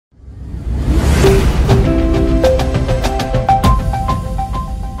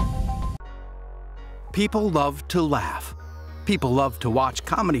People love to laugh. People love to watch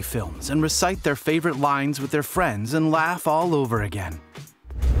comedy films and recite their favorite lines with their friends and laugh all over again.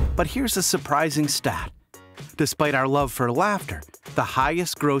 But here's a surprising stat. Despite our love for laughter, the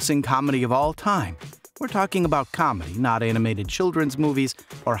highest grossing comedy of all time, we're talking about comedy, not animated children's movies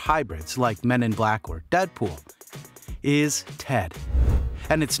or hybrids like Men in Black or Deadpool, is Ted.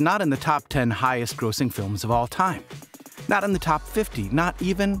 And it's not in the top 10 highest grossing films of all time. Not in the top 50, not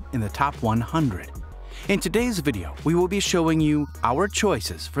even in the top 100. In today's video, we will be showing you our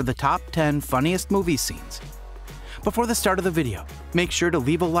choices for the top 10 funniest movie scenes. Before the start of the video, make sure to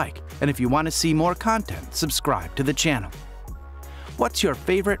leave a like, and if you want to see more content, subscribe to the channel. What's your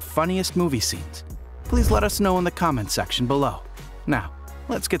favorite funniest movie scenes? Please let us know in the comments section below. Now,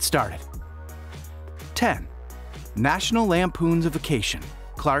 let's get started. 10. National Lampoon's Vacation,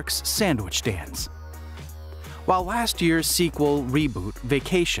 Clark's Sandwich Stands. While last year's sequel, Reboot,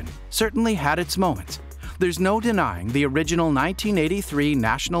 Vacation, certainly had its moments, there's no denying the original 1983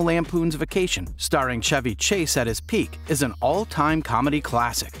 National Lampoon's Vacation, starring Chevy Chase at his peak, is an all-time comedy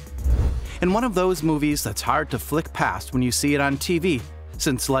classic. And one of those movies that's hard to flick past when you see it on TV,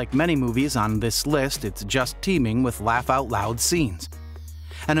 since like many movies on this list, it's just teeming with laugh-out-loud scenes.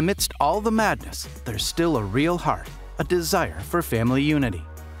 And amidst all the madness, there's still a real heart, a desire for family unity.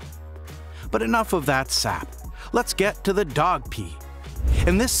 But enough of that sap. Let's get to the dog pee.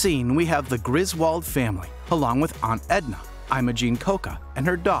 In this scene, we have the Griswold family, along with Aunt Edna, Imogene Coca, and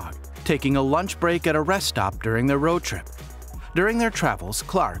her dog, taking a lunch break at a rest stop during their road trip. During their travels,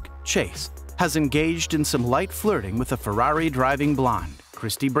 Clark, Chase, has engaged in some light flirting with a Ferrari-driving blonde,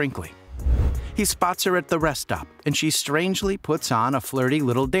 Christie Brinkley. He spots her at the rest stop, and she strangely puts on a flirty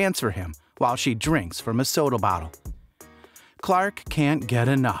little dance for him while she drinks from a soda bottle. Clark can't get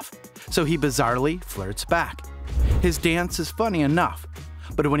enough, so he bizarrely flirts back. His dance is funny enough,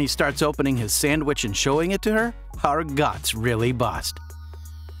 but when he starts opening his sandwich and showing it to her, our guts really bust.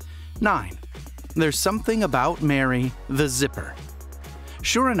 9. There's something about Mary, the zipper.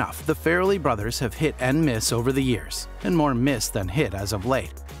 Sure enough, the Farrelly brothers have hit and miss over the years, and more miss than hit as of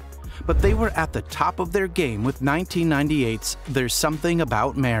late. But they were at the top of their game with 1998's There's Something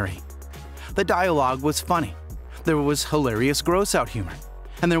About Mary. The dialogue was funny, there was hilarious gross-out humor,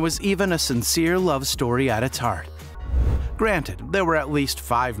 and there was even a sincere love story at its heart. Granted, there were at least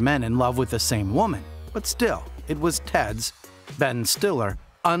 5 men in love with the same woman, but still, it was Ted's, Ben Stiller,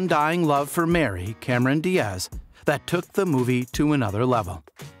 undying love for Mary, Cameron Diaz, that took the movie to another level.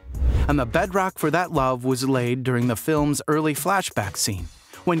 And the bedrock for that love was laid during the film's early flashback scene,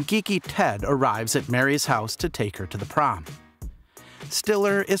 when geeky Ted arrives at Mary's house to take her to the prom.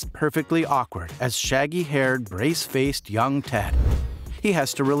 Stiller is perfectly awkward as shaggy-haired, brace-faced young Ted. He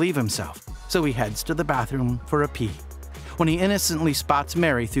has to relieve himself, so he heads to the bathroom for a pee, when he innocently spots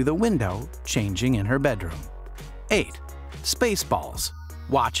Mary through the window, changing in her bedroom. 8. Spaceballs.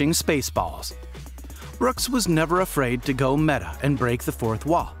 Watching Spaceballs. Brooks was never afraid to go meta and break the fourth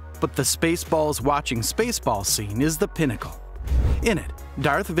wall, but the Spaceballs watching Spaceballs scene is the pinnacle. In it,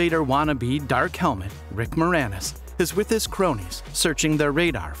 Darth Vader wannabe Dark Helmet, Rick Moranis, is with his cronies searching their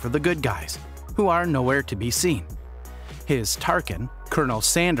radar for the good guys, who are nowhere to be seen. His Tarkin, Colonel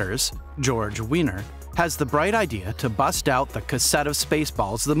Sanders, George Weiner, has the bright idea to bust out the cassette of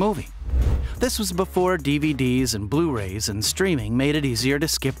Spaceballs the movie. This was before DVDs and Blu-rays and streaming made it easier to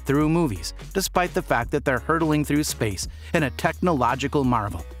skip through movies, despite the fact that they're hurtling through space in a technological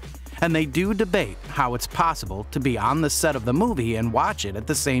marvel. And they do debate how it's possible to be on the set of the movie and watch it at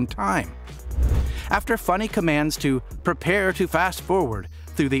the same time. After funny commands to prepare to fast forward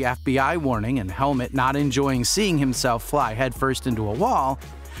through the FBI warning and Helmet not enjoying seeing himself fly headfirst into a wall,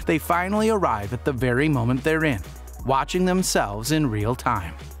 they finally arrive at the very moment they're in, watching themselves in real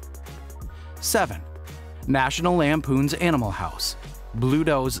time. 7. National Lampoon's Animal House,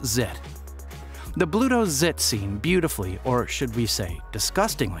 Bluto's Zit. The Bluto's Zit scene beautifully, or should we say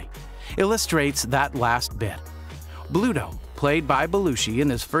disgustingly, illustrates that last bit. Bluto, played by Belushi in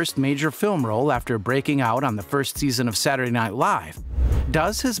his first major film role after breaking out on the first season of Saturday Night Live,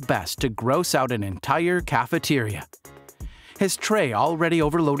 does his best to gross out an entire cafeteria. His tray already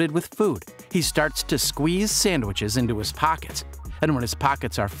overloaded with food, he starts to squeeze sandwiches into his pockets, and when his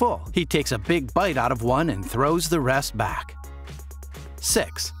pockets are full, he takes a big bite out of one and throws the rest back.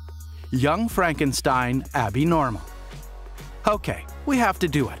 6. Young Frankenstein, Abby Normal. Okay, we have to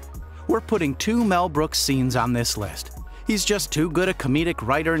do it. We're putting 2 Mel Brooks scenes on this list. He's just too good a comedic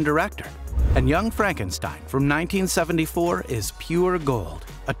writer and director. And Young Frankenstein from 1974 is pure gold,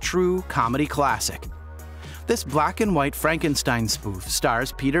 a true comedy classic. This black and white Frankenstein spoof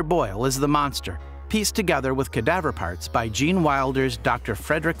stars Peter Boyle as the monster, pieced together with cadaver parts by Gene Wilder's Dr.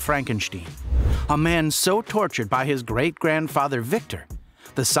 Frederick Frankenstein, A man so tortured by his great-grandfather Victor,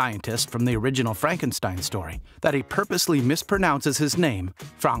 the scientist from the original Frankenstein story, that he purposely mispronounces his name,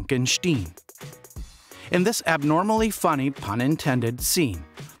 Frankenstein. In this abnormally funny, pun intended, scene,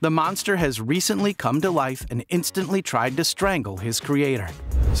 the monster has recently come to life and instantly tried to strangle his creator.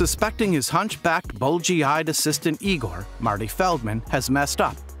 Suspecting his hunchbacked, bulgy-eyed assistant Igor, Marty Feldman, has messed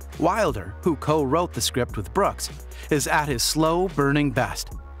up, Wilder, who co-wrote the script with Brooks, is at his slow-burning best.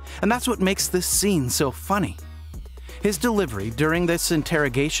 And that's what makes this scene so funny. His delivery during this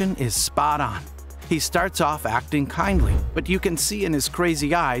interrogation is spot on. He starts off acting kindly, but you can see in his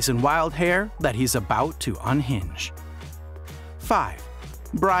crazy eyes and wild hair that he's about to unhinge. 5.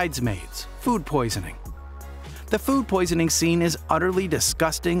 Bridesmaids, food poisoning. The food poisoning scene is utterly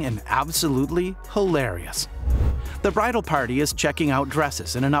disgusting and absolutely hilarious. The bridal party is checking out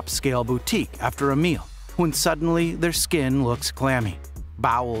dresses in an upscale boutique after a meal, when suddenly their skin looks clammy,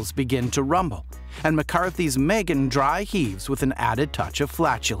 bowels begin to rumble, and McCarthy's Megan dry heaves with an added touch of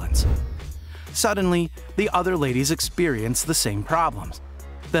flatulence. Suddenly, the other ladies experience the same problems.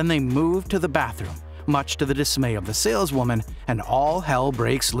 Then they move to the bathroom, much to the dismay of the saleswoman, and all hell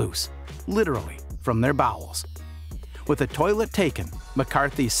breaks loose, literally from their bowels. With the toilet taken,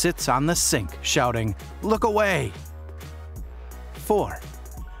 McCarthy sits on the sink, shouting, "Look away!" 4.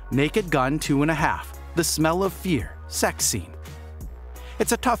 Naked Gun 2.5, the smell of fear, sex scene.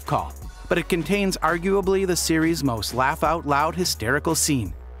 It's a tough call, but it contains arguably the series' most laugh-out-loud hysterical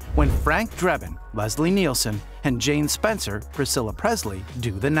scene, when Frank Drebin, Leslie Nielsen, and Jane Spencer, Priscilla Presley,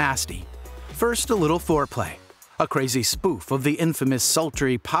 do the nasty. First, a little foreplay, a crazy spoof of the infamous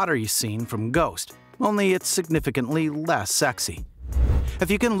sultry pottery scene from Ghost, only it's significantly less sexy. If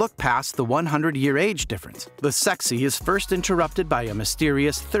you can look past the 100-year age difference, the sexy is first interrupted by a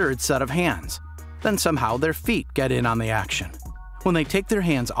mysterious third set of hands. Then somehow their feet get in on the action. When they take their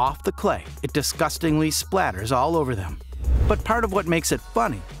hands off the clay, it disgustingly splatters all over them. But part of what makes it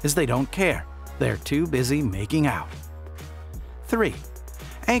funny is they don't care. They're too busy making out. 3.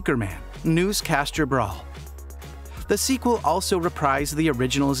 Anchorman, Newscaster Brawl. The sequel also reprised the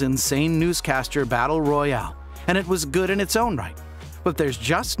original's insane newscaster battle royale, and it was good in its own right. But there's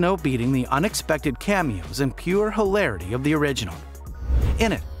just no beating the unexpected cameos and pure hilarity of the original.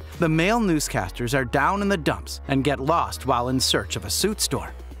 In it, the male newscasters are down in the dumps and get lost while in search of a suit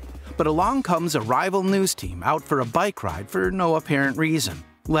store. But along comes a rival news team out for a bike ride for no apparent reason,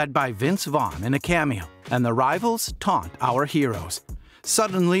 led by Vince Vaughn in a cameo, and the rivals taunt our heroes.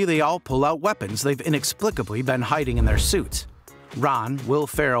 Suddenly, they all pull out weapons they've inexplicably been hiding in their suits. Ron, Will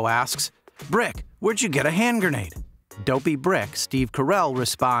Ferrell asks, "Brick, where'd you get a hand grenade?" Dopey Brick, Steve Carell,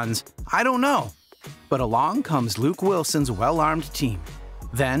 responds, "I don't know." But along comes Luke Wilson's well-armed team.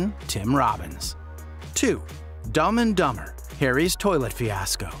 Then, Tim Robbins. 2. Dumb and Dumber, Harry's toilet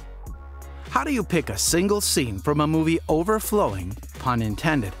fiasco. How do you pick a single scene from a movie overflowing, pun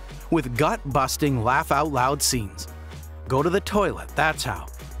intended, with gut-busting, laugh-out-loud scenes? Go to the toilet, that's how.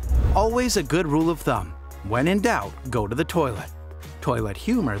 Always a good rule of thumb. When in doubt, go to the toilet. Toilet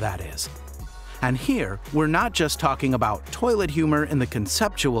humor, that is. And here, we're not just talking about toilet humor in the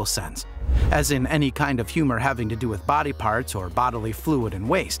conceptual sense, as in any kind of humor having to do with body parts or bodily fluid and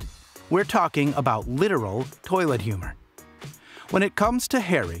waste. We're talking about literal toilet humor. When it comes to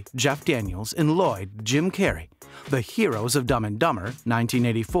Harry, Jeff Daniels, and Lloyd, Jim Carrey, the heroes of Dumb and Dumber,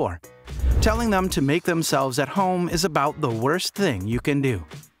 1984, telling them to make themselves at home is about the worst thing you can do.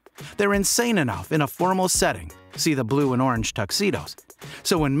 They're insane enough in a formal setting, see the blue and orange tuxedos.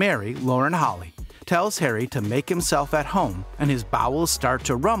 So when Mary, Lauren Holly, tells Harry to make himself at home and his bowels start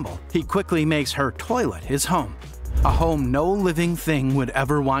to rumble, he quickly makes her toilet his home. A home no living thing would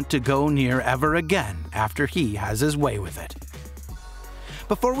ever want to go near ever again after he has his way with it.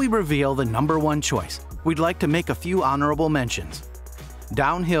 Before we reveal the #1 choice, we'd like to make a few honorable mentions.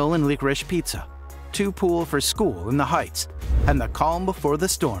 Downhill and Licorice Pizza, Two Pool for School in the Heights, and The Calm Before the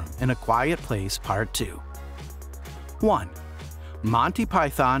Storm in A Quiet Place Part 2. 1. Monty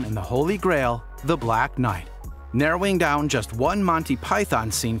Python and the Holy Grail, The Black Knight. Narrowing down just one Monty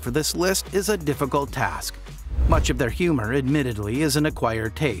Python scene for this list is a difficult task. Much of their humor, admittedly, is an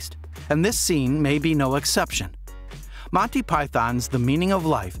acquired taste, and this scene may be no exception. Monty Python's The Meaning of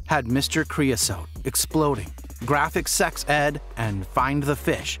Life had Mr. Creosote, Exploding, Graphic Sex Ed, and Find the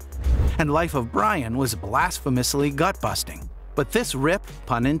Fish. And Life of Brian was blasphemously gut-busting. But this rip,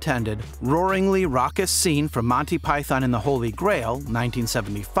 pun intended, roaringly raucous scene from Monty Python and the Holy Grail,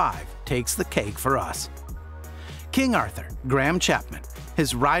 1975, takes the cake for us. King Arthur, Graham Chapman,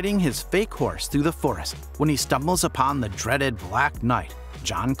 is riding his fake horse through the forest when he stumbles upon the dreaded Black Knight,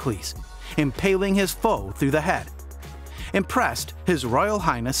 John Cleese, impaling his foe through the head. Impressed, His Royal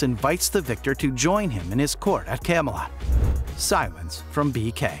Highness invites the victor to join him in his court at Camelot. Silence from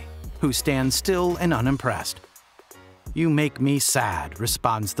BK, who stands still and unimpressed. "You make me sad,"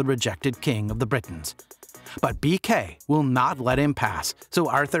 responds the rejected king of the Britons. But BK will not let him pass, so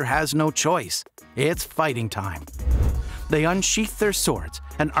Arthur has no choice. It's fighting time. They unsheath their swords,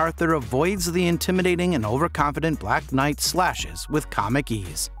 and Arthur avoids the intimidating and overconfident Black Knight's slashes with comic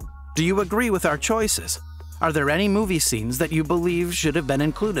ease. Do you agree with our choices? Are there any movie scenes that you believe should have been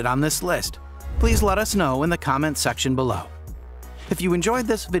included on this list? Please let us know in the comment section below. If you enjoyed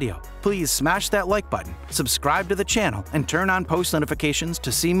this video, please smash that like button, subscribe to the channel, and turn on post notifications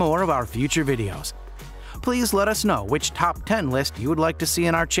to see more of our future videos. Please let us know which top 10 list you would like to see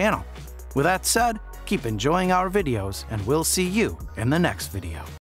in our channel. With that said, keep enjoying our videos, and we'll see you in the next video.